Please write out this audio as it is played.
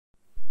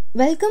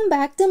Welcome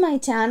back to my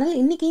channel.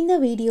 இன்னைக்கு இந்த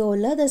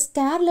வீடியோல The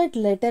Scarlet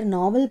Letter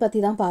novel பத்தி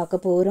தான் பார்க்க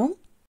போறோம்.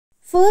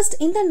 First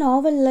இந்த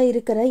நாவல்ல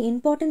இருக்கிற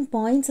important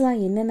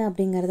pointsலாம் என்னென்ன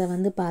அப்படிங்கறத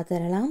வந்து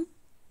பார்த்திரலாம்.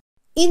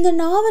 இந்த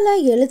நாவலை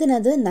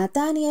எழுதினது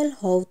Nathaniel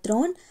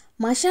Howthorne.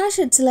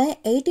 மசாச்சூசெட்ஸ்ல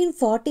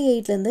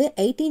 1848 ல இருந்து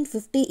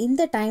 1850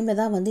 இந்த டைம்ல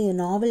தான் வந்து இந்த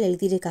நாவல்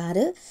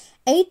எழுதியிருக்காரு.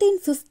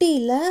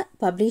 1850ல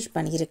பப்ளிஷ்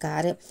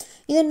பண்ணியிருக்காரு.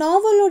 இந்த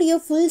நாவலோடைய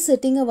ஃபுல்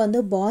செட்டிங்கை வந்து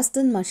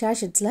பாஸ்டன்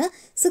மசாச்சூசெட்ஸ்ல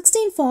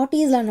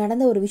 1640ஸ்ல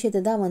நடந்த ஒரு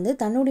விஷயத்தை தான் வந்து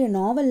தன்னுடைய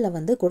நாவலில்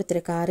வந்து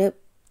கொடுத்துருக்காரு.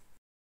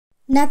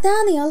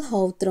 Nathaniel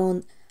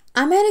Howthorne,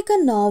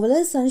 American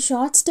novelist and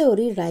short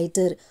story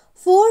writer.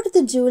 4th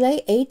July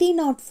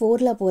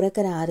 1804ல்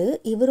பிறக்கிறாரு.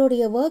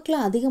 இவருடைய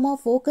ஒர்க்கில் அதிகமாக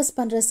ஃபோக்கஸ்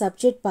பண்ணுற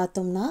சப்ஜெக்ட்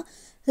பார்த்தோம்னா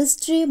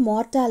history,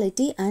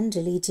 mortality and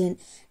religion.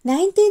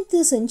 19th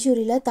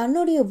செஞ்சுரியில்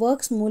தன்னுடைய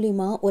ஒர்க்ஸ்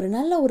மூலிமா ஒரு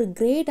நல்ல ஒரு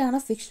கிரேட்டான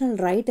ஃபிக்ஷனல்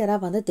ரைட்டராக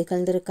வந்து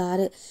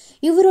திகழ்ந்திருக்காரு.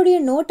 இவருடைய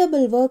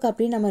நோட்டபிள் ஒர்க்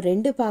அப்படின்னு நம்ம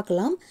ரெண்டு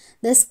பார்க்கலாம்.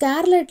 த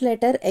ஸ்கார்லெட்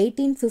லெட்டர்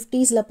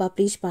 1850ஸ்ல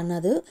பப்ளிஷ்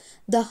பண்ணது,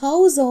 the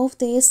house of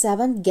the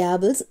 7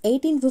 cables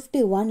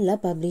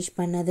 1851ல் publish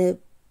பண்ணது.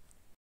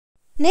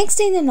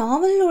 நெக்ஸ்ட் இந்த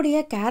நாவலுடைய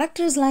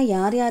கேரக்டர்ஸ்லாம்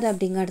யார் யார்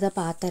அப்படிங்கிறத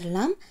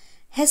பார்த்துடலாம்.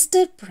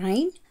 ஹெஸ்டர்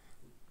பிரைன்,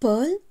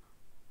 பேர்ல்,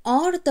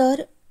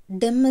 ஆர்தர்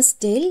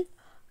டெம்ஸ்டேல்,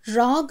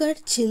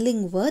 ராகர்ட்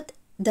சில்லிங்வர்த்,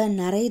 த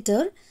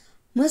narrator,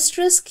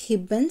 mistress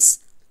ஹிப்பன்ஸ்,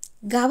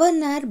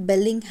 governor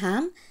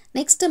Bellingham.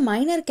 Next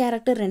minor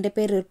character 2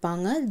 பேர்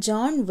இருப்பாங்க,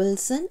 ஜான்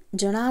வில்சன்,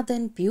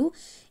 ஜொனாதன் பியூ.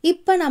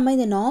 இப்போ நம்ம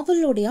இந்த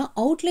நாவலுடைய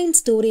அவுட்லைன்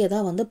ஸ்டோரியை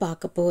தான் வந்து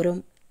பார்க்க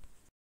போகிறோம்.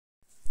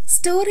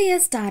 ஸ்டோரியை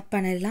ஸ்டார்ட்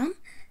பண்ணலாம்.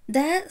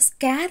 த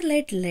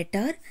ஸ்கார்லெட்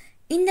லெட்டர்.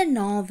 இந்த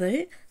நாவல்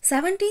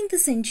 17th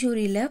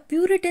செஞ்சுரியில்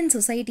பியூரிட்டன்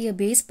சொசைட்டியை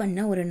பேஸ்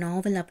பண்ண ஒரு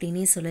நாவல்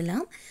அப்படின்னே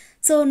சொல்லலாம்.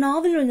 ஸோ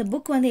நாவல் இந்த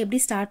புக் வந்து எப்படி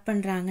ஸ்டார்ட்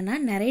பண்ணுறாங்கன்னா,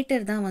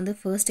 நரேட்டர் தான் வந்து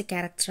ஃபர்ஸ்ட்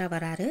கேரக்டராக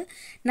வராரு.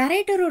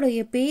 நரேட்டருடைய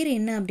பேர்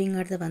என்ன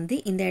அப்படிங்கிறத வந்து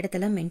இந்த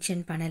இடத்துல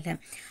மென்ஷன் பண்ணலை.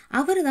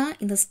 அவர் தான்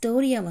இந்த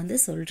ஸ்டோரியை வந்து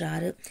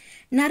சொல்கிறாரு.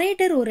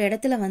 நரேட்டர் ஒரு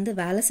இடத்துல வந்து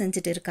வேலை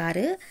செஞ்சுட்டு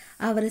இருக்காரு.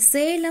 அவர்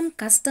சேலம்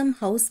கஸ்டம்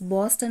ஹவுஸ்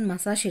பாஸ்டன்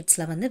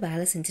மசாச்சூசெட்ஸில் வந்து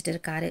வேலை செஞ்சுட்டு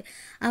இருக்காரு.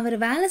 அவர்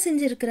வேலை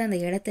செஞ்சுருக்கிற அந்த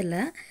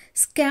இடத்துல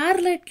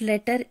ஸ்கார்லெட்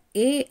லெட்டர்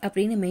ஏ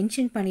அப்படின்னு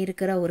மென்ஷன்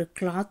பண்ணியிருக்கிற ஒரு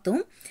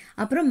கிளாத்தும்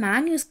அப்புறம்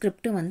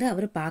மேன்யூஸ்கிரிப்டும் வந்து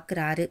அவர்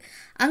பார்க்குறாரு.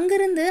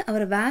 அங்கேருந்து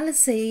அவர் வேலை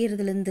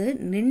செய்கிறதுலேருந்து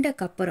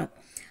நின்றக்கப்புறம்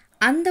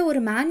அந்த ஒரு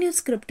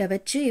மேன்யூஸ்கிரிப்டை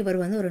வச்சு இவர்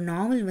வந்து ஒரு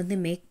நாவல் வந்து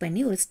மேக்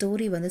பண்ணி ஒரு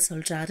ஸ்டோரி வந்து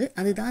சொல்கிறாரு.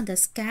 அதுதான் த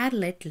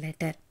ஸ்கார்லெட்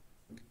லெட்டர்.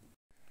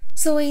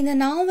 ஸோ இந்த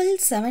நாவல்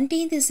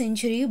 17th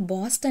செஞ்சுரி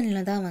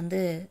பாஸ்டனில் தான்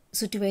வந்து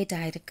சிச்சுவேட்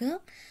ஆகிருக்கு.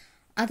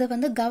 அதை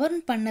வந்து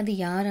கவர்ன் பண்ணது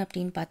யார்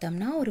அப்படின்னு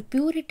பார்த்தோம்னா, ஒரு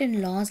பியூரிட்டன்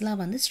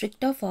லாஸ்லாம் வந்து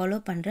ஸ்ட்ரிக்டாக ஃபாலோ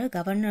பண்ணுற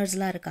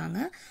கவர்னர்ஸ்லாம் இருக்காங்க.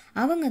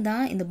 அவங்க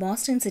தான் இந்த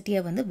பாஸ்டன்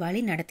சிட்டியை வந்து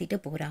வழி நடத்திட்டு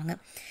போகிறாங்க.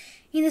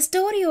 இந்த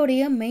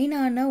ஸ்டோரியோடைய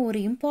மெயினான ஒரு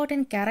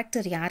இம்பார்ட்டன்ட்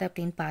கேரக்டர் யார்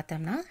அப்படின்னு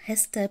பார்த்தோம்னா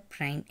ஹெஸ்டர்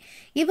பிரைன்.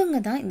 இவங்க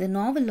தான் இந்த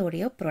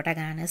நாவலோடைய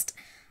ப்ரொட்டகானிஸ்ட்.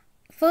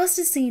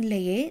 ஃபர்ஸ்ட்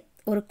சீன்லேயே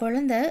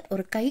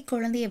ஒரு கை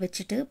குழந்தைய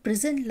வச்சுட்டு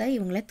ப்ரிசனில்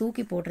இவங்களை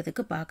தூக்கி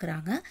போடுறதுக்கு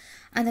பார்க்குறாங்க.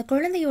 அந்த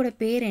குழந்தையோட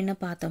பேர் என்ன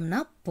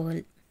பார்த்தோம்னா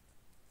பேர்ல்.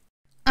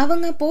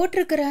 அவங்க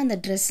போட்டிருக்கிற அந்த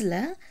ட்ரெஸ்ஸில்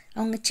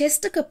அவங்க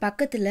செஸ்ட்டுக்கு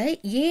பக்கத்தில்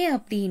ஏ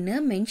அப்படின்னு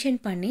மென்ஷன்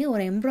பண்ணி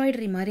ஒரு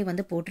எம்ப்ராய்டரி மாதிரி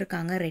வந்து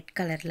போட்டிருக்காங்க ரெட்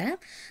கலரில்.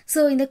 ஸோ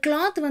இந்த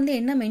கிளாத் வந்து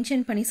என்ன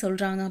மென்ஷன் பண்ணி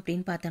சொல்கிறாங்க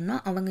அப்படின்னு பார்த்தோம்னா,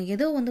 அவங்க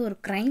ஏதோ வந்து ஒரு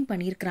க்ரைம்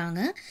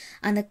பண்ணியிருக்கிறாங்க.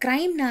 அந்த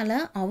க்ரைம்னால்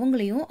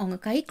அவங்களையும் அவங்க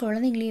கை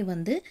குழந்தைங்களையும்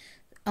வந்து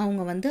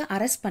அவங்க வந்து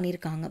அரெஸ்ட்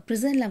பண்ணியிருக்காங்க.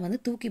 ப்ரிசனில் வந்து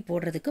தூக்கி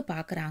போடுறதுக்கு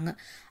பார்க்குறாங்க.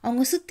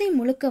 அவங்க சுற்றி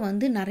முழுக்க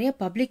வந்து நிறைய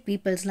பப்ளிக்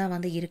பீப்புள்ஸ்லாம்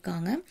வந்து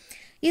இருக்காங்க.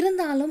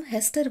 இருந்தாலும்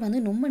ஹெஸ்டர் வந்து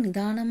ரொம்ப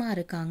நிதானமாக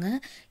இருக்காங்க.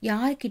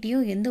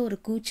 யார்கிட்டேயும் எந்த ஒரு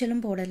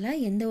கூச்சலும் போடலை,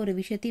 எந்த ஒரு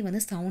விஷயத்தையும்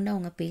வந்து சவுண்டாக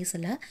அவங்க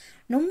பேசலை.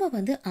 ரொம்ப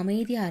வந்து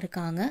அமைதியாக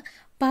இருக்காங்க.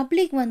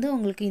 பப்ளிக் வந்து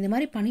அவங்களுக்கு இந்த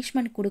மாதிரி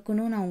பனிஷ்மெண்ட்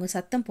கொடுக்கணும்னு அவங்க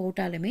சத்தம்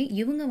போட்டாலுமே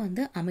இவங்க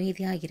வந்து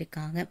அமைதியாக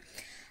இருக்காங்க.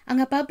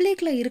 அங்கே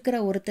பப்ளிக்கில் இருக்கிற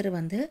ஒருத்தர்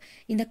வந்து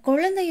இந்த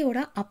குழந்தையோட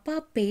அப்பா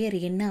பேர்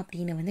என்ன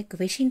அப்படின்னு வந்து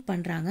குவெஷன்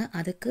பண்ணுறாங்க.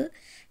 அதுக்கு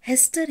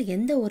ஹெஸ்டர்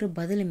எந்த ஒரு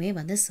பதிலுமே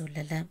வந்து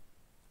சொல்லலை.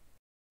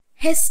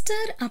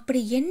 ஹெஸ்டர்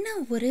அப்படி என்ன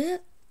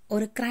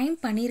ஒரு க்ரைம்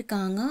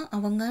பண்ணியிருக்காங்க,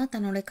 அவங்க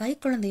தன்னோட கை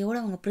குழந்தையோடு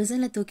அவங்க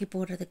ப்ரிசனில் தூக்கி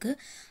போடுறதுக்கு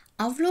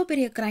அவ்வளோ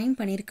பெரிய க்ரைம்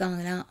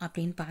பண்ணியிருக்காங்களா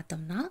அப்படின்னு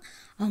பார்த்தோம்னா,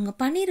 அவங்க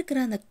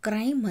பண்ணியிருக்கிற அந்த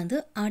க்ரைம் வந்து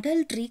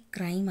அடல்ட்ரி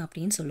க்ரைம்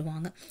அப்படின்னு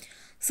சொல்லுவாங்க.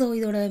 ஸோ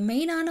இதோட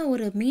மெயினான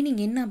ஒரு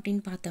மீனிங் என்ன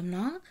அப்படின்னு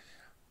பார்த்தோம்னா,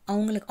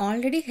 அவங்களுக்கு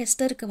ஆல்ரெடி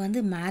ஹெஸ்டருக்கு வந்து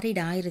மேரிட்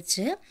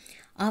ஆயிடுச்சு.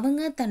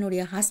 அவங்க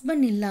தன்னுடைய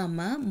ஹஸ்பண்ட்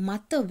இல்லாமல்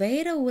மற்ற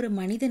வேற ஒரு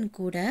மனிதன்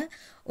கூட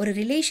ஒரு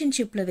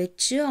ரிலேஷன்ஷிப்பில்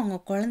வச்சு அவங்க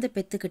குழந்தை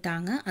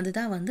பெற்றுக்கிட்டாங்க.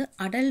 அதுதான் வந்து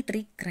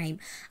அடல்ட்ரி க்ரைம்.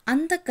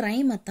 அந்த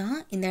க்ரைமை தான்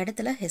இந்த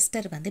இடத்துல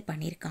ஹெஸ்டர் வந்து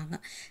பண்ணியிருக்காங்க.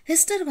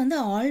 ஹெஸ்டர் வந்து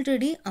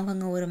ஆல்ரெடி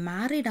அவங்க ஒரு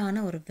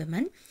மேரிடான ஒரு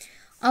விமன்.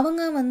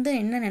 அவங்க வந்து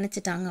என்ன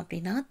நினச்சிட்டாங்க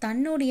அப்படின்னா,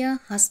 தன்னுடைய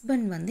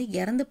ஹஸ்பண்ட் வந்து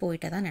இறந்து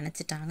போயிட்டதா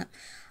நினச்சிட்டாங்க.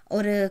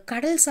 ஒரு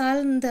கடல்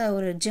சார்ந்த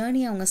ஒரு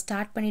ஜேர்னி அவங்க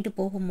ஸ்டார்ட் பண்ணிட்டு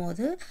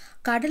போகும்போது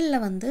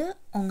கடலில் வந்து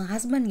அவங்க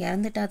ஹஸ்பண்ட்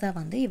இறந்துட்டா தான்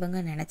வந்து இவங்க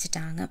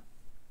நினச்சிட்டாங்க.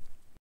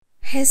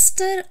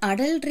 ஹெஸ்டர்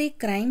அடல்ட்ரி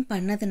க்ரைம்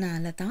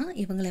பண்ணதுனால தான்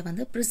இவங்களை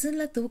வந்து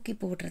ப்ரிசனில் தூக்கி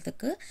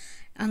போடுறதுக்கு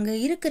அங்கே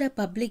இருக்கிற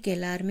பப்ளிக்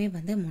எல்லாருமே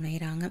வந்து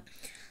முனைகிறாங்க.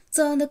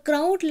 ஸோ அந்த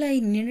க்ரௌடில்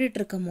நின்றுட்டு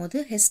இருக்கும் போது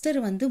ஹெஸ்டர்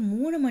வந்து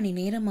 3 மணி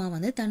நேரமாக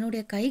வந்து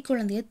தன்னுடைய கை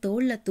குழந்தைய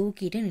தோளில்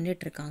தூக்கிட்டு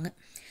நின்றுட்டுருக்காங்க.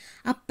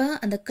 அப்போ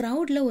அந்த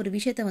க்ரௌடில் ஒரு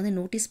விஷயத்த வந்து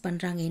நோட்டீஸ்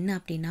பண்ணுறாங்க. என்ன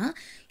அப்படின்னா,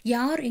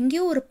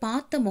 எங்கேயோ ஒரு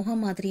பார்த்த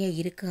முகம் மாதிரியே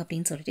இருக்குது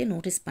அப்படின்னு சொல்லிட்டு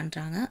நோட்டீஸ்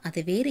பண்ணுறாங்க. அது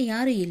வேறு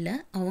யாரும் இல்லை,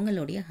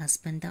 அவங்களுடைய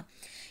ஹஸ்பண்ட் தான்.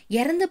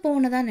 இறந்து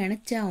போனதா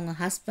நினச்ச அவங்க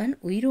ஹஸ்பண்ட்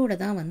உயிரோடு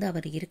தான் வந்து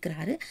அவர்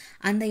இருக்கிறாரு.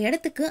 அந்த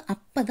இடத்துக்கு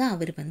அப்போ தான்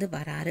அவர் வந்து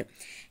வராரு.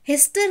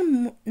 ஹெஸ்டர்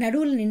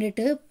நடுவில்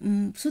நின்றுட்டு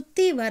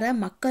சுற்றி வர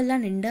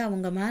மக்கள்லாம் நின்று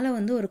அவங்க மேலே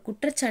வந்து ஒரு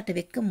குற்றச்சாட்டு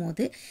வைக்கும்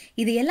போது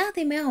இது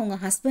எல்லாத்தையுமே அவங்க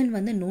ஹஸ்பண்ட்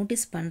வந்து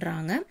நோட்டீஸ்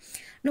பண்ணுறாங்க.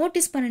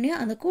 நோட்டீஸ் பண்ணனே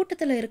அந்த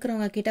கூட்டத்தில்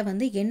இருக்கிறவங்க கிட்ட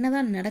வந்து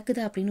என்னதான்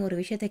நடக்குது அப்படின்னு ஒரு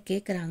விஷயத்த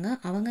கேட்குறாங்க.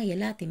 அவங்க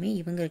எல்லாத்தையுமே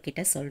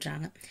இவங்கக்கிட்ட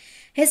சொல்கிறாங்க.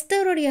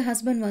 ஹெஸ்டருடைய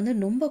ஹஸ்பண்ட் வந்து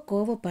ரொம்ப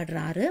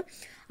கோவப்படுறாரு.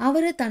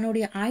 அவர்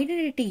தன்னுடைய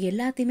ஐடென்டிட்டி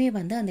எல்லாத்தையுமே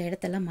வந்து அந்த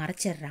இடத்துல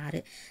மறைச்சிடுறாரு.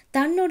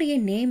 தன்னுடைய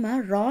நேமை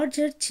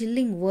ராஜர்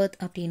சில்லிங்வர்த்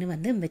அப்படின்னு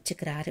வந்து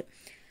வச்சுக்கிறாரு.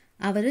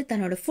 அவர்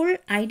தன்னோட ஃபுல்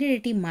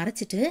ஐடென்டிட்டி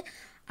மறைச்சிட்டு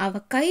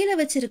அவள் கையில்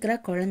வச்சிருக்கிற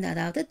குழந்தை,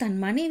 அதாவது தன்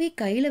மனைவி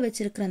கையில்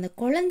வச்சிருக்கிற அந்த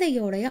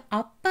குழந்தையோடைய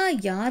அப்பா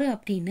யார்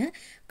அப்படின்னு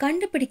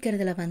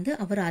கண்டுபிடிக்கிறதுல வந்து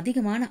அவர்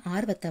அதிகமான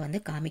ஆர்வத்தை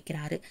வந்து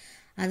காமிக்கிறாரு.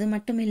 அது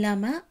மட்டும்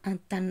இல்லாமல்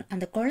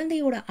அந்த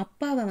குழந்தையோட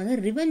அப்பாவை வந்து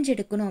ரிவெஞ்ச்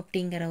எடுக்கணும்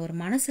அப்படிங்கிற ஒரு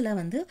மனசில்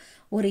வந்து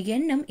ஒரு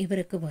எண்ணம்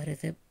இவருக்கு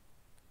வருது.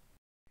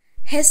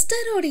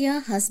 ஹெஸ்டருடைய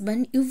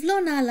ஹஸ்பண்ட் இவ்வளோ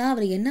நாளாக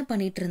அவர் என்ன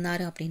பண்ணிட்டு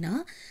இருந்தாரு அப்படின்னா,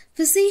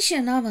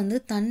 ஃபிசிஷியனாக வந்து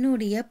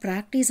தன்னுடைய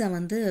ப்ராக்டிஸை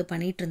வந்து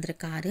பண்ணிட்டு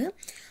இருந்திருக்காரு.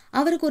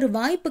 அவருக்கு ஒரு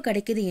வாய்ப்பு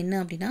கிடைக்கிது. என்ன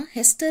அப்படின்னா,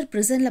 ஹெஸ்டர்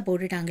ப்ரிசனில்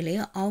போட்டுட்டாங்க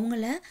இல்லையா,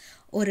 அவங்கள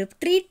ஒரு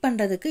ட்ரீட்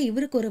பண்ணுறதுக்கு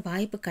இவருக்கு ஒரு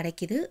வாய்ப்பு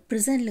கிடைக்கிது.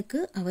 ப்ரிசனுக்கு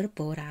அவர்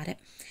போகிறாரு.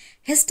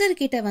 ஹெஸ்டர்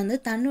கிட்ட வந்து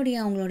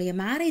அவங்களுடைய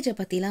மேரேஜை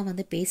பற்றிலாம்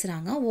வந்து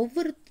பேசுகிறாங்க.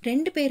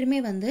 2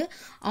 பேருமே வந்து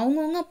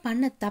அவங்கவுங்க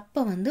பண்ண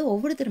தப்பை வந்து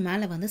ஒவ்வொருத்தர்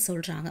மேலே வந்து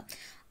சொல்கிறாங்க.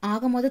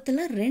 ஆக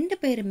மொத்தத்தில் 2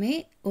 பேருமே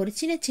ஒரு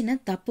சின்ன சின்ன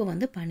தப்பு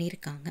வந்து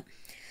பண்ணியிருக்காங்க.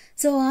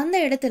 ஸோ அந்த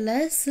இடத்துல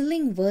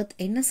சில்லிங்வர்த்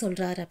என்ன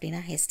சொல்கிறாரு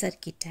அப்படின்னா, ஹெஸ்டர்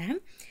கிட்ட,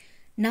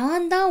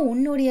 நான் தான்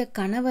உன்னுடைய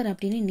கணவர்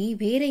அப்படின்னு நீ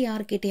வேறு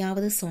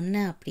யார்கிட்டையாவது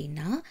சொன்ன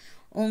அப்படின்னா,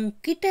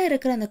 உங்ககிட்ட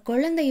இருக்கிற அந்த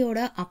குழந்தையோட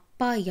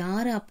அப்பா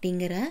யார்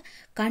அப்படிங்கிற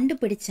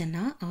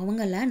கண்டுபிடிச்சேன்னா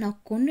அவங்கள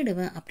நான்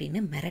கொன்னுடுவேன்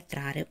அப்படின்னு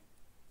மிரட்டுறாரு.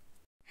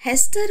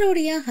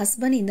 ஹெஸ்டருடைய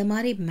ஹஸ்பண்ட் இந்த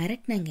மாதிரி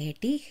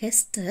மிரட்டினங்கேட்டி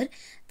ஹெஸ்டர்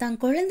தன்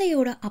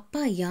குழந்தையோட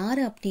அப்பா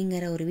யார்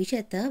அப்படிங்கிற ஒரு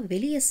விஷயத்த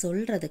வெளியே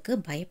சொல்கிறதுக்கு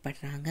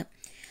பயப்படுறாங்க.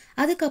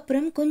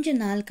 அதுக்கப்புறம் கொஞ்ச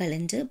நாள்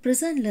கழிஞ்சு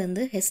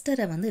ப்ரிசன்லேருந்து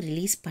ஹெஸ்டரை வந்து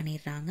ரிலீஸ்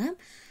பண்ணிடுறாங்க.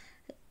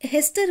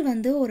 ஹெஸ்டர்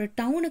வந்து ஒரு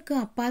டவுனுக்கு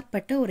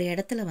அப்பாற்பட்ட ஒரு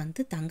இடத்துல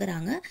வந்து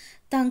தங்குறாங்க.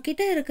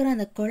 தங்கிட்ட இருக்கிற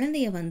அந்த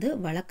குழந்தைய வந்து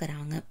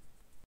வளர்க்குறாங்க.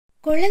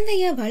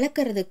 குழந்தைய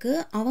வளர்க்குறதுக்கு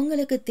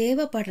அவங்களுக்கு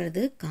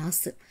தேவைப்படுறது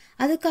காசு.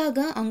 அதுக்காக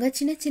அவங்க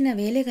சின்ன சின்ன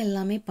வேலைகள்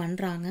எல்லாமே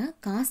பண்ணுறாங்க.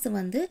 காசு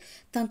வந்து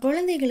தன்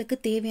குழந்தைகளுக்கு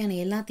தேவையான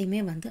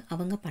எல்லாத்தையுமே வந்து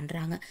அவங்க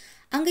பண்ணுறாங்க.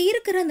 அங்கே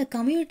இருக்கிற அந்த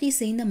கம்யூனிட்டி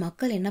சேர்ந்த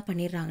மக்கள் என்ன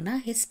பண்ணிடுறாங்கன்னா,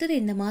 ஹெஸ்டர்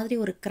இந்த மாதிரி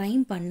ஒரு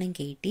க்ரைம்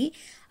கேட்டி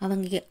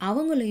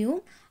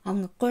அவங்களையும்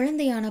அவங்க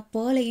குழந்தையான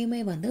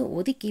பேர்லையுமே வந்து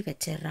ஒதுக்கி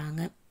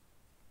வச்சிடுறாங்க.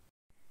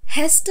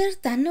 ஹெஸ்டர்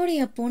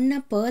தன்னுடைய பொண்ணை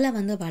பேர்லை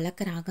வந்து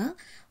வளர்க்குறாங்க.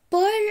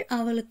 பேர்ல்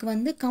அவளுக்கு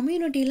வந்து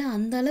கம்யூனிட்டியில்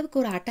அந்த அளவுக்கு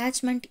ஒரு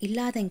அட்டாச்மெண்ட்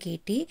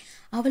இல்லாதங்கேட்டி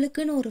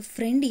அவளுக்குன்னு ஒரு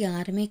ஃப்ரெண்ட்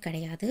யாருமே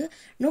கிடையாது.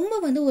 ரொம்ப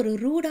வந்து ஒரு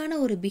ரூடான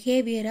ஒரு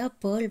பிஹேவியராக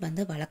பேர்ல்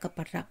வந்து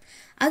வளர்க்கப்படுறா.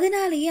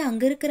 அதனாலேயே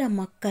அங்கே இருக்கிற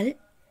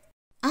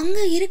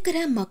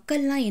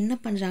மக்கள்லாம் என்ன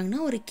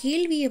பண்ணுறாங்கன்னா, ஒரு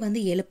கேள்வியை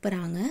வந்து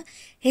எழுப்புறாங்க.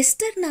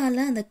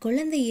 ஹெஸ்டர்னால அந்த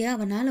குழந்தைய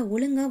அவனால்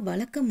ஒழுங்காக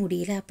வளர்க்க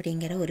முடியல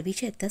அப்படிங்கிற ஒரு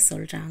விஷயத்த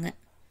சொல்கிறாங்க.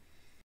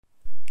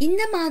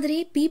 இந்த மாதிரி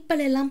பீப்புள்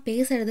எல்லாம்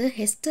பேசுறது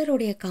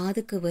ஹெஸ்டருடைய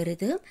காதுக்கு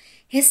வருது.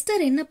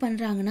 ஹெஸ்டர் என்ன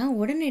பண்ணுறாங்கன்னா,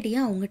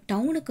 உடனடியாக அவங்க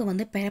டவுனுக்கு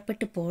வந்து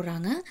பெறப்பட்டு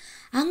போகிறாங்க.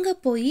 அங்கே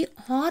போய்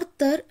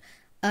ஹார்த்தர்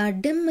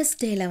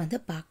டிம்மிஸ்டேல வந்து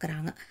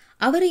பார்க்குறாங்க.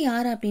 அவர்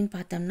யார் அப்படின்னு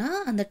பார்த்தோம்னா,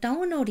 அந்த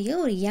டவுனுடைய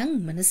ஒரு யங்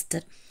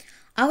மினிஸ்டர்.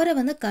 அவரை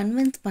வந்து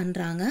கன்வின்ஸ்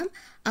பண்ணுறாங்க.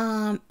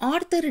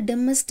 ஆர்த்தர்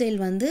டிம்மிஸ்டேல்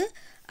வந்து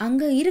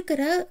அங்கே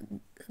இருக்கிற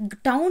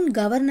டவுன்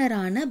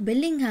கவர்னரான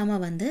பெல்லிங்ஹாமை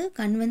வந்து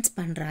கன்வின்ஸ்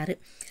பண்ணுறாரு.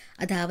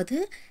 அதாவது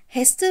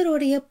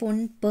ஹெஸ்டருடைய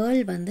பொன்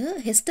பேர்ல் வந்து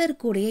ஹெஸ்டர்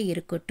கூடயே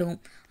இருக்கட்டும்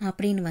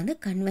அப்படின்னு வந்து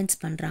கன்வின்ஸ்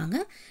பண்ணுறாங்க.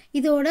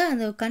 இதோட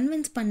அந்த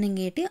கன்வின்ஸ்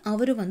பண்ணுங்கேட்டு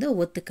அவரு வந்து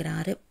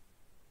ஒத்துக்கிறாரு.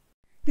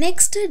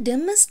 நெக்ஸ்ட்டு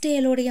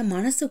டிம்மிஸ்டேலோடைய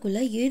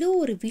மனசுக்குள்ளே ஏதோ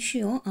ஒரு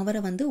விஷயம்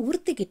அவரை வந்து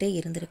உறுத்திக்கிட்டே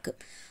இருந்திருக்கு.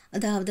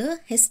 அதாவது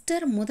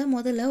ஹெஸ்டர்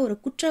முதல்ல ஒரு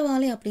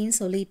குற்றவாளி அப்படின்னு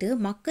சொல்லிட்டு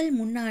மக்கள்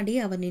முன்னாடி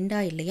அவர்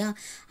நின்றா இல்லையா,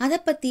 அதை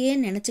பற்றியே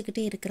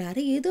நினச்சிக்கிட்டே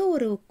இருக்கிறாரு. ஏதோ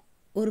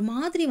ஒரு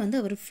மாதிரி வந்து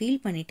அவர்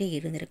ஃபீல் பண்ணிகிட்டே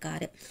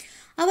இருந்திருக்காரு.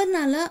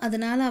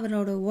 அதனால்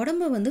அவரோட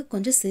உடம்பு வந்து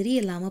கொஞ்சம்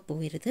சரியில்லாமல்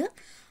போயிடுது.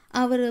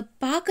 அவர்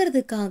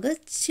பார்க்கறதுக்காக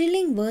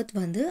சில்லிங்வர்த்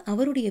வந்து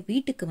அவருடைய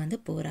வீட்டுக்கு வந்து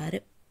போகிறாரு.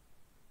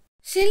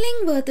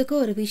 சில்லிங்வர்த்துக்கு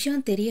ஒரு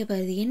விஷயம் தெரிய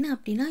வருது. என்ன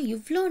அப்படின்னா,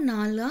 இவ்வளோ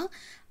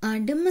நாளாக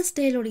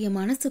டிம்மிஸ்டேலுடைய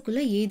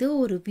மனசுக்குள்ளே ஏதோ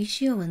ஒரு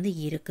விஷயம் வந்து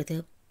இருக்குது.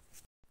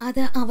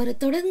 அதை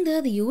தொடர்ந்து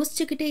அதை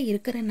யோசிச்சுக்கிட்டே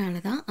இருக்கிறனால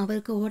தான்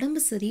அவருக்கு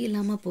உடம்பு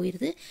சரியில்லாமல்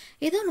போயிடுது.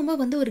 ஏதோ ரொம்ப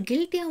வந்து ஒரு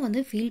கில்ட்டியாக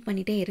வந்து ஃபீல்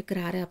பண்ணிகிட்டே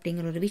இருக்கிறாரு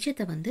அப்படிங்கிற ஒரு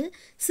விஷயத்த வந்து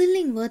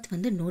சில்லிங்வர்த்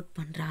வந்து நோட்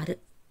பண்ணுறாரு.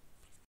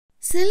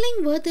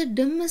 சில்லிங்வர்த்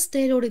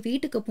டிம்மிஸ்டேலோட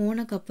வீட்டுக்கு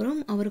போனதுக்கப்புறம்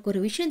அவருக்கு ஒரு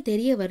விஷயம்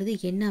தெரிய வருது.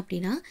 என்ன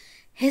அப்படின்னா,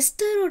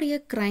 ஹெஸ்டருடைய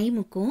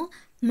க்ரைமுக்கும்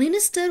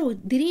மினிஸ்டர்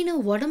திடீர்னு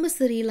உடம்பு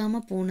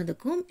சரியில்லாமல்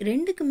போனதுக்கும்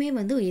ரெண்டுக்குமே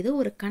வந்து ஏதோ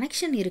ஒரு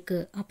கனெக்ஷன்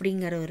இருக்குது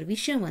அப்படிங்கிற ஒரு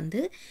விஷயம் வந்து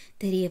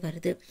தெரிய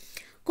வருது.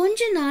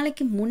 கொஞ்ச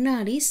நாளைக்கு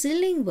முன்னாடி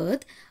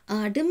சில்லிங்வர்த்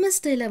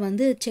டிம்மஸ்டேல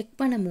வந்து செக்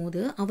பண்ணும்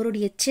போது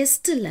அவருடைய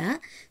செஸ்ட்டில்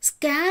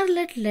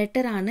ஸ்கார்லட்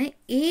லெட்டரான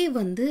ஏ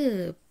வந்து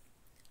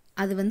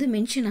அது வந்து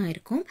மென்ஷன்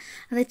ஆகிருக்கும்.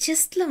 அந்த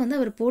செஸ்ட்டில் வந்து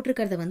அவர்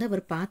போட்டிருக்கிறத வந்து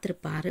அவர்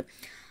பார்த்துருப்பார்.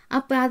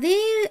 அப்போ அதே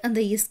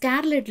அந்த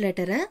ஸ்கார்லட்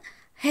லெட்டரை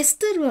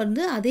ஹெஸ்டர்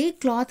வந்து அதே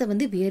கிளாத்தை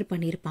வந்து வியர்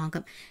பண்ணியிருப்பாங்க.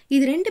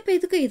 இது ரெண்டு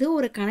பேத்துக்கு ஏதோ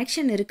ஒரு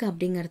கனெக்ஷன் இருக்குது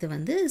அப்படிங்கிறது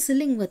வந்து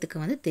சில்லிங்வர்த்துக்கு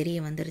வந்து தெரிய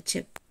வந்துருச்சு.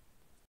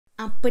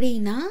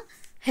 அப்படின்னா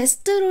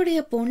ஹெஸ்டருடைய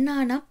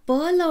பொண்ணான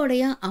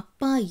பேர்லோடைய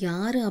அப்பா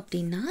யார்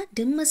அப்படின்னா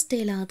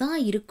டிம்மஸ்டேலாக தான்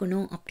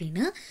இருக்கணும்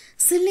அப்படின்னு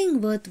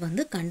சில்லிங்வர்த்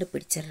வந்து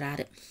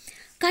கண்டுபிடிச்சிடுறாரு.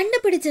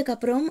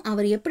 கண்டுபிடிச்சதுக்கப்புறம்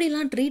அவர்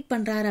எப்படிலாம் ட்ரீட்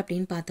பண்ணுறாரு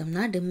அப்படின்னு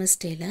பார்த்தோம்னா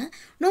டிம்மஸ்டேல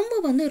ரொம்ப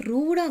வந்து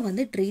ரூடாக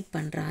வந்து ட்ரீட்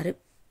பண்ணுறாரு.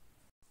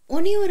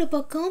 ஒரே ஒரு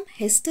பக்கம்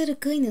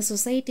ஹெஸ்டருக்கு இந்த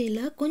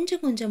சொசைட்டியில்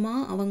கொஞ்சம்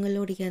கொஞ்சமாக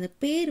அவங்களுடைய அந்த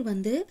பேர்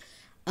வந்து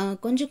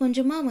கொஞ்சம்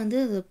கொஞ்சமாக வந்து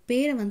அந்த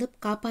பேரை வந்து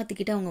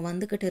காப்பாற்றிக்கிட்டு அவங்க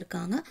வந்துக்கிட்டு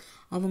இருக்காங்க.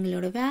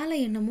 அவங்களோட வேலை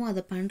என்னமோ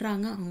அதை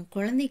பண்ணுறாங்க. அவங்க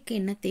குழந்தைக்கு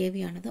என்ன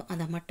தேவையானதோ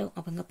அதை மட்டும்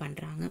அவங்க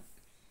பண்ணுறாங்க.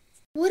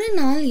 ஒரு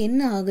நாள்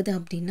என்ன ஆகுது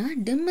அப்படின்னா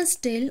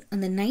டிம்மஸ்டேல்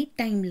அந்த நைட்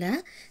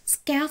டைமில்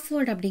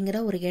ஸ்காஃபோல்ட் அப்படிங்கிற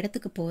ஒரு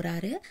இடத்துக்கு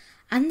போகிறாரு.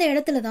 அந்த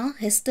இடத்துல தான்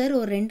ஹெஸ்டர்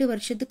ஒரு 2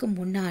 வருஷத்துக்கு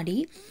முன்னாடி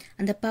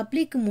அந்த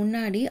பப்ளிக்கு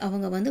முன்னாடி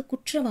அவங்க வந்து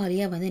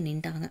குற்றவாளியாக வந்து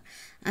நின்றாங்க.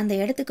 அந்த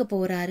இடத்துக்கு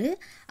போகிறாரு.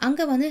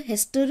 அங்கே வந்து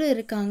ஹெஸ்டரும்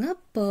இருக்காங்க,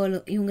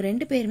 பேர்லும், இவங்க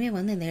 2 பேருமே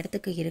வந்து அந்த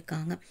இடத்துக்கு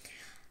இருக்காங்க.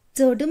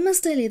 ஸோ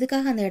டிம்மஸ்டேல்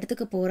எதுக்காக அந்த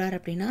இடத்துக்கு போகிறார்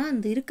அப்படின்னா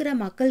அந்த இருக்கிற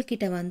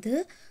மக்கள்கிட்ட வந்து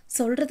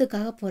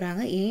சொல்கிறதுக்காக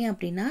போகிறாங்க. ஏன்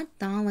அப்படின்னா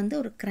தான் வந்து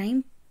ஒரு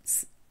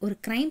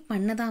க்ரைம்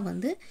பண்ணதாக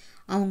வந்து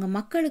அவங்க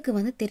மக்களுக்கு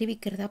வந்து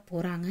தெரிவிக்கிறதா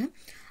போகிறாங்க.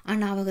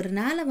 ஆனால்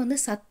அவங்களால வந்து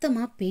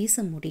சத்தமாக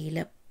பேச முடியல.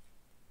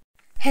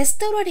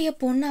 ஹெஸ்டருடைய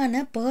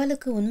பொண்ணான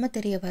பேர்லுக்கு உண்மை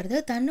தெரிய வருது.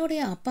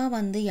 தன்னுடைய அப்பா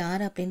வந்து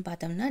யார் அப்படின்னு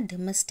பார்த்தோம்னா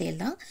டிம்மஸ்டேல்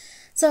தான்.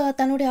 ஸோ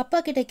தன்னுடைய அப்பா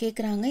கிட்ட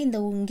கேட்குறாங்க,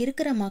 இங்கே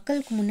இருக்கிற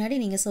மக்களுக்கு முன்னாடி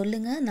நீங்கள்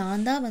சொல்லுங்கள்,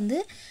 நான் தான் வந்து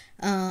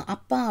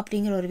அப்பா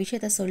அப்படிங்கிற ஒரு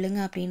விஷயத்த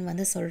சொல்லுங்கள் அப்படின்னு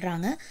வந்து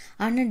சொல்கிறாங்க.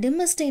 ஆனால்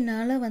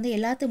டிம்மஸ்டேல்னால வந்து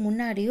எல்லாத்துக்கு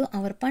முன்னாடியும்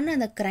அவர் பண்ண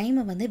அந்த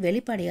க்ரைமை வந்து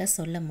வெளிப்படையாக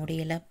சொல்ல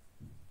முடியல.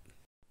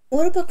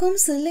 ஒரு பக்கம்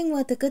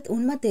சில்லிங்வர்த்துக்கு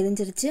உண்மை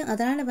தெரிஞ்சிருச்சு.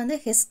 அதனால் வந்து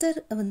ஹெஸ்டர்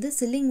வந்து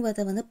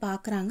சில்லிங்வர்த்தை வந்து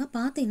பார்க்குறாங்க.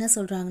 பார்த்து என்ன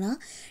சொல்கிறாங்கன்னா,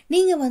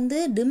 நீங்கள் வந்து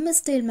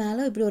டிம்மஸ்டேல்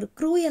மேலே இப்படி ஒரு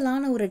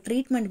க்ரூயலான ஒரு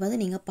ட்ரீட்மெண்ட் வந்து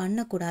நீங்கள்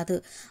பண்ணக்கூடாது.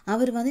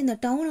 அவர் வந்து இந்த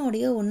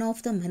டவுனோடைய ஒன்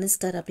ஆஃப் த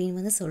மினிஸ்டர் அப்படின்னு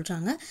வந்து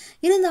சொல்கிறாங்க.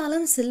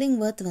 இருந்தாலும்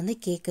சில்லிங்வர்த் வந்து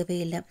கேட்கவே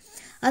இல்லை.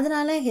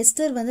 அதனால்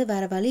ஹெஸ்டர் வந்து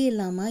வேறு வழி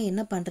இல்லாமல்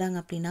என்ன பண்ணுறாங்க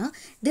அப்படின்னா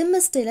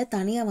டிம்மஸ்டேல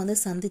தனியாக வந்து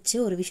சந்தித்து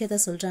ஒரு விஷயத்த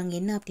சொல்கிறாங்க.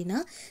 என்ன அப்படின்னா,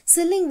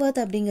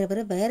 சில்லிங்வர்த்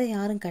அப்படிங்கிறவர் வேறு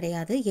யாரும்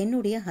கிடையாது,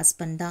 என்னுடைய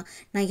ஹஸ்பண்ட் தான்.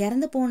 நான்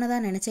இறந்து போனதாக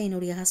நினச்சேன்.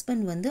 என்னுடைய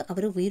ஹஸ்பண்ட் வந்து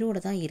அவர் உயிரோடு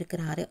தான்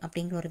இருக்கிறாரு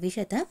அப்படிங்கிற ஒரு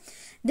விஷயத்த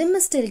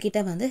டிம்மஸ்டேல்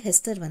கிட்ட வந்து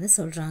ஹெஸ்டர் வந்து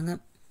சொல்கிறாங்க.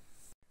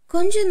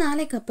 கொஞ்ச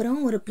நாளைக்கு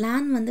அப்புறம் ஒரு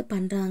பிளான் வந்து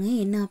பண்ணுறாங்க.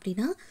 என்ன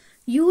அப்படின்னா,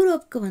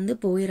 யூரோப்புக்கு வந்து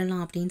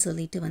போயிடலாம் அப்படின்னு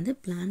சொல்லிட்டு வந்து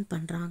பிளான்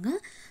பண்ணுறாங்க.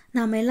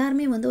 நாம்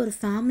எல்லாருமே வந்து ஒரு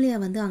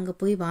ஃபேமிலியாக வந்து அங்கே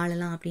போய்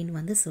வாழலாம் அப்படின்னு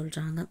வந்து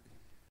சொல்கிறாங்க.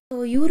 ஸோ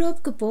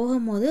யூரோப்புக்கு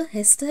போகும்போது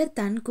ஹெஸ்டர்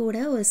தன் கூட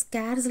ஒரு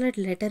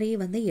ஸ்கார்லட் லெட்டரையே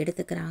வந்து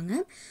எடுத்துக்கிறாங்க.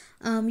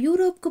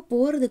 யூரோப்புக்கு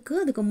போகிறதுக்கு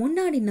அதுக்கு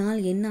முன்னாடி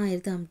நாள் என்ன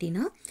ஆயிடுது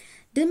அப்படின்னா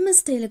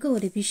டிம்மஸ்டேலுக்கு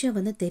ஒரு விஷயம்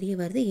வந்து தெரிய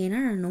வருது. ஏன்னா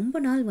நான் ரொம்ப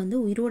நாள் வந்து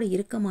உயிரோடு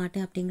இருக்க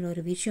மாட்டேன் அப்படிங்கிற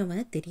ஒரு விஷயம்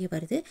வந்து தெரிய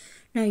வருது.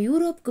 நான்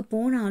யூரோப்புக்கு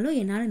போனாலும்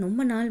என்னால்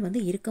ரொம்ப நாள்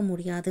வந்து இருக்க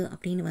முடியாது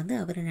அப்படின்னு வந்து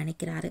அவர்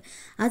நினைக்கிறாரு.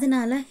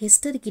 அதனால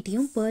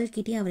ஹெஸ்டர்கிட்டையும்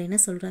பேர்ல்கிட்டையும் அவர் என்ன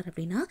சொல்கிறார்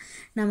அப்படின்னா,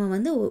 நம்ம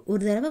வந்து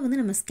ஒரு தடவை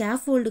வந்து நம்ம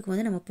ஸ்காஃபோல்டுக்கு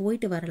வந்து நம்ம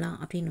போயிட்டு வரலாம்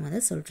அப்படின்னு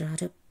வந்து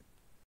சொல்கிறாரு.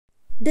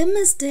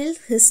 டிம்மஸ்டேல்,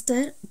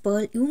 ஹெஸ்டர்,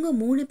 பேர்ல் இவங்க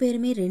 3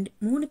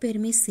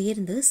 பேருமே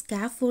சேர்ந்து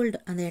ஸ்காஃபோல்டு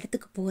அந்த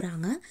இடத்துக்கு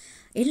போகிறாங்க.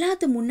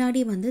 எல்லாத்து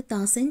முன்னாடி வந்து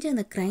தான் செஞ்ச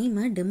அந்த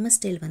க்ரைமை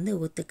டிம்மஸ்டேல் வந்து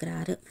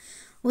ஒத்துக்கிறாரு.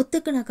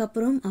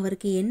 ஒத்துக்கினக்கப்புறம்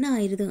அவருக்கு என்ன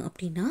ஆயிடுது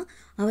அப்படின்னா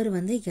அவர்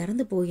வந்து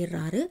இறந்து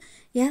போயிடுறாரு.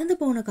 இறந்து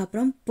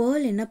போனதுக்கப்புறம்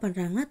பேர்ல் என்ன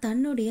பண்ணுறாங்கன்னா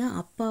தன்னுடைய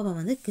அப்பாவை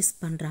வந்து கிஸ்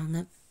பண்ணுறாங்க.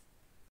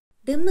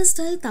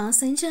 டிம்மஸ்டேல் தான்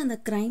செஞ்ச அந்த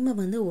க்ரைமை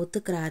வந்து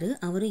ஒத்துக்கிறாரு.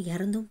 அவர்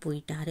இறந்தும்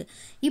போயிட்டாரு.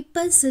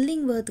 இப்போ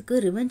சில்லிங்வர்த்துக்கு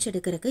ரிவெஞ்ச்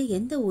எடுக்கிறதுக்கு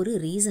எந்த ஒரு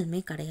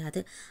ரீசனுமே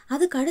கிடையாது.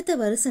 அதுக்கு அடுத்த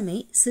வருஷமே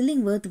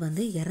சில்லிங்வர்த்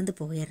வந்து இறந்து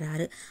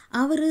போயிடுறாரு.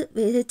 அவர்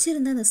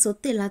வச்சிருந்த அந்த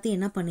சொத்து எல்லாத்தையும்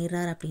என்ன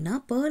பண்ணிடுறாரு அப்படின்னா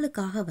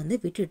பேர்லுக்காக வந்து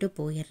விட்டுட்டு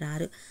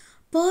போயிடுறாரு.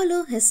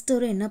 பேர்லும்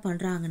ஹெஸ்டரும் என்ன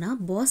பண்ணுறாங்கன்னா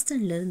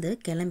பாஸ்டன்லேருந்து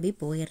கிளம்பி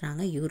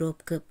போயிடுறாங்க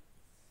யூரோப்புக்கு.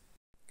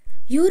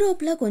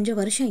 யூரோப்பில் கொஞ்சம்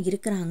வருஷம்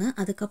இருக்கிறாங்க.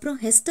 அதுக்கப்புறம்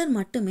ஹெஸ்டர்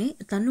மட்டுமே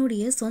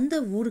தன்னுடைய சொந்த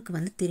ஊருக்கு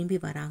வந்து திரும்பி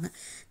வராங்க.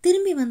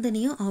 திரும்பி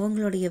வந்தனையும்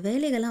அவங்களுடைய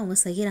வேலைகளை அவங்க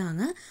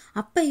செய்கிறாங்க.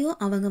 அப்பையும்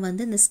அவங்க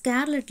வந்து இந்த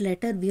ஸ்கார்லட்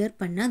லெட்டர் வியர்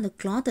பண்ண அந்த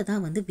கிளாத்தை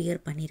தான் வந்து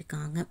வியர்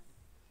பண்ணியிருக்காங்க.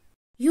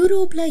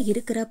 யூரோப்பில்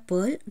இருக்கிற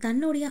பேர்ல்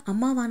தன்னுடைய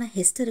அம்மாவான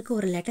ஹெஸ்டருக்கு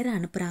ஒரு லெட்டரை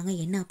அனுப்புகிறாங்க.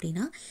 என்ன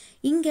அப்படின்னா,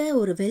 இங்கே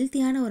ஒரு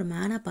வெல்த்தியான ஒரு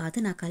மேனை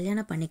பார்த்து நான்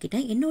கல்யாணம்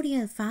பண்ணிக்கிட்டேன்,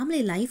 என்னுடைய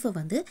ஃபேமிலி லைஃப்பை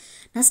வந்து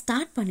நான்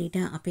ஸ்டார்ட்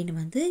பண்ணிட்டேன் அப்படின்னு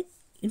வந்து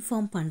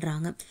இன்ஃபார்ம்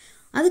பண்ணுறாங்க.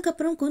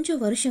 அதுக்கப்புறம் கொஞ்சம்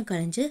வருஷம்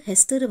கழிஞ்சு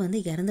ஹெஸ்டர் வந்து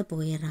இறந்து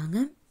போயிடுறாங்க.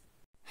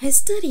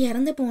 ஹெஸ்டர்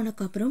இறந்து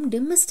போனதுக்கப்புறம்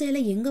டெமிஸ்டேல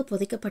எங்கே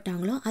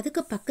புதைக்கப்பட்டாங்களோ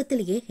அதுக்கு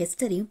பக்கத்துலேயே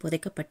ஹெஸ்டரையும்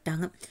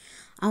புதைக்கப்பட்டாங்க.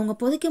 அவங்க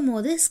புதைக்கும்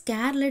போது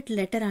ஸ்கார்லெட்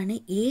லெட்டரான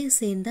ஏ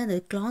சேர்ந்து அந்த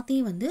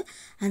கிளாத்தையும் வந்து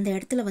அந்த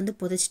இடத்துல வந்து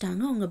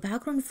புதைச்சிட்டாங்க. அவங்க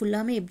பேக்ரவுண்ட்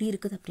ஃபுல்லாமே எப்படி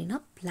இருக்குது அப்படின்னா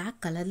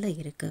பிளாக் கலரில்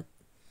இருக்குது.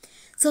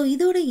 ஸோ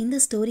இதோட இந்த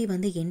ஸ்டோரி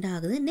வந்து எண்ட்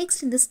ஆகுது.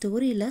 நெக்ஸ்ட் இந்த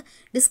ஸ்டோரியில்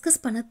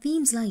டிஸ்கஸ் பண்ண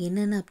தீம்ஸ்லாம்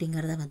என்னென்ன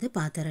அப்படிங்கிறத வந்து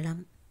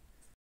பார்த்துடலாம்.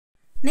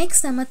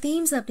 நெக்ஸ்ட் நம்ம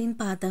தீம்ஸ் அப்படின்னு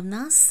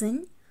பார்த்தோம்னா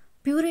சின்,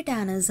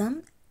 பியூரிட்டானிசம்,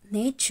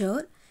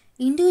 நேச்சர்,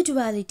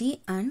 இண்டிவிஜுவாலிட்டி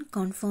அண்ட்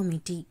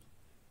கான்ஃபார்மிட்டி.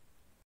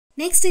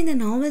 நெக்ஸ்ட் இந்த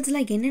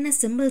நாவல்ஸில் என்னென்ன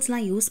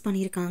சிம்பிள்ஸ்லாம் யூஸ்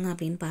பண்ணியிருக்காங்க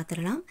அப்படின்னு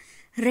பார்த்துடலாம்.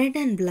 Red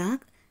and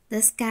black,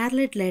 the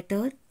scarlet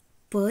letter,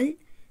 pearl,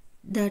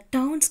 the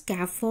down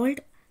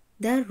ஸ்கேஃபோல்ட்,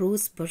 the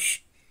rose push.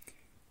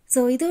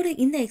 So இதோட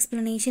இந்த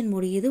எக்ஸ்ப்ளனேஷன்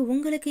முடியுது.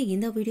 உங்களுக்கு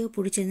இந்த வீடியோ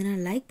பிடிச்சிருந்ததுன்னா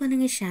லைக்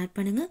பண்ணுங்கள், ஷேர்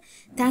பண்ணுங்கள்.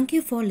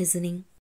 Thank you for listening.